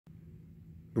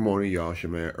Good morning, y'all. It's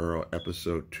your man Earl,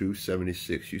 episode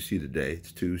 276. You see today,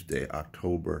 it's Tuesday,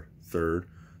 October 3rd,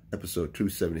 episode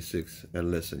 276.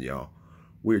 And listen, y'all,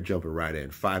 we're jumping right in.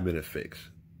 5-minute fix.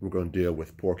 We're going to deal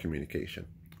with poor communication.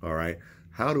 All right.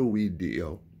 How do we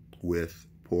deal with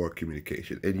poor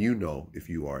communication? And you know if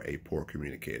you are a poor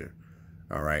communicator.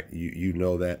 All right. You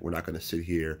know that. We're not going to sit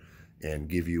here and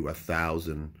give you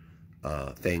 1,000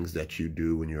 things that you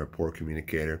do when you're a poor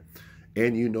communicator.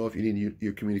 And you know if you need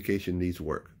your communication needs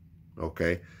work,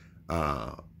 okay?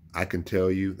 I can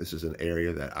tell you this is an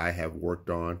area that I have worked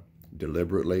on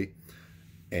deliberately,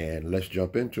 and let's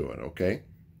jump into it, okay?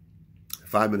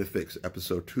 5-minute fix,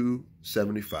 episode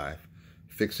 275,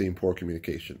 fixing poor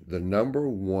communication. The number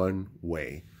one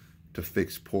way to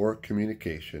fix poor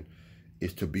communication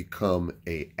is to become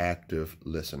an active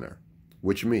listener,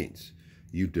 which means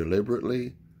you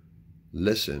deliberately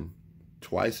listen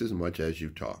twice as much as you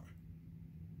talk.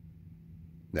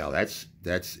 Now, that's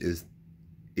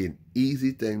an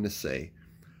easy thing to say,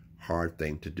 hard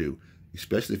thing to do,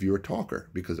 especially if you're a talker,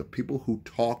 because of people who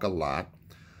talk a lot,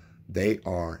 they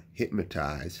are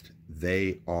hypnotized,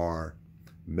 they are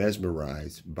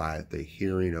mesmerized by the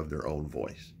hearing of their own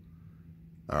voice.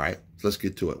 All right, so let's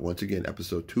get to it. Once again,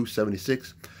 episode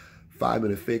 276,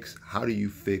 5-minute fix. How do you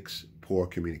fix poor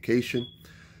communication?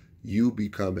 You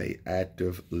become an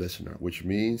active listener, which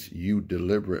means you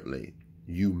deliberately,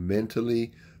 you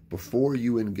mentally, before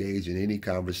you engage in any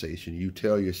conversation, you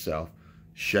tell yourself,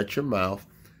 shut your mouth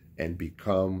and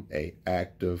become an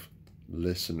active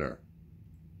listener.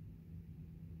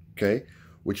 Okay?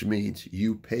 Which means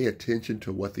you pay attention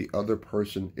to what the other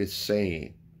person is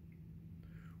saying.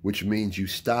 Which means you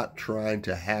stop trying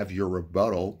to have your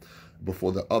rebuttal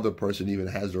before the other person even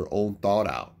has their own thought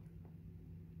out.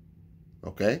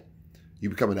 Okay? You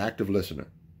become an active listener.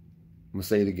 I'm going to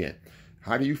say it again.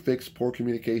 How do you fix poor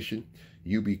communication?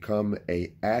 You become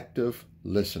an active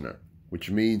listener,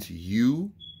 which means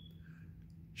you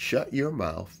shut your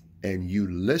mouth and you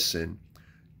listen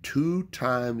 2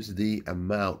 times the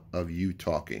amount of you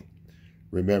talking.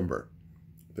 Remember,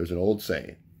 there's an old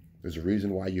saying. There's a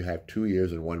reason why you have 2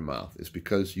 ears and 1 mouth. It's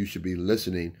because you should be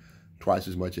listening twice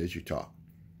as much as you talk.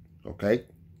 Okay?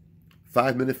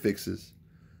 5-minute fixes.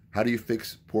 How do you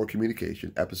fix poor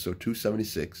communication? Episode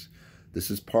 276.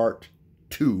 This is part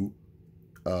 2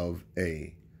 of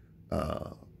a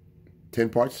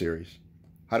 10-part series.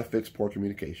 How to fix poor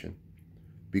communication.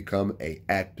 Become an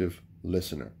active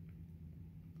listener.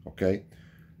 Okay?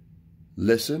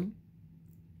 Listen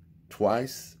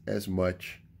twice as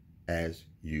much as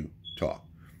you talk.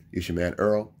 It's your man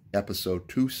Earl, episode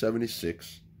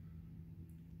 276.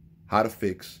 How to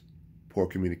fix poor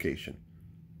communication.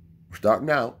 We're starting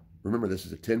out. Remember, this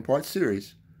is a 10-part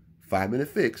series, 5-minute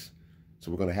fix. So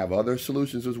we're going to have other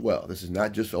solutions as well. This is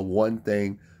not just a one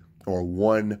thing or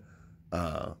one.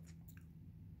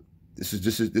 This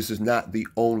is not the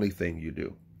only thing you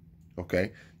do.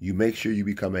 Okay, you make sure you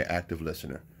become an active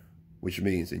listener, which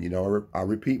means, and you know, I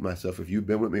repeat myself. If you've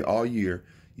been with me all year,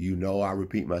 you know I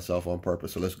repeat myself on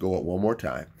purpose. So let's go it one more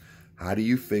time. How do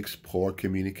you fix poor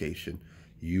communication?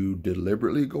 You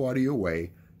deliberately go out of your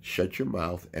way, shut your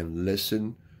mouth, and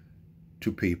listen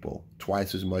to people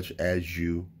twice as much as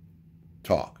you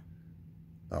talk.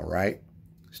 All right?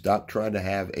 Stop trying to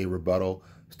have a rebuttal.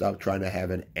 Stop trying to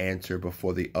have an answer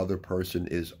before the other person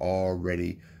is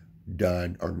already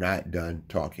done or not done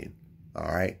talking. All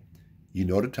right? You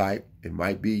know the type. It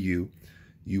might be you.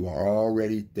 You are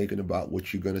already thinking about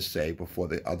what you're going to say before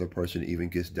the other person even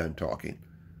gets done talking.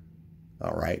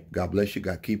 All right? God bless you.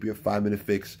 God keep you. 5-minute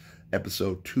fix.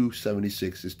 Episode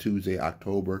 276 is Tuesday,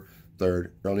 October 3rd,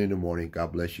 early in the morning.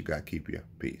 God bless you. God keep you.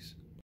 Peace.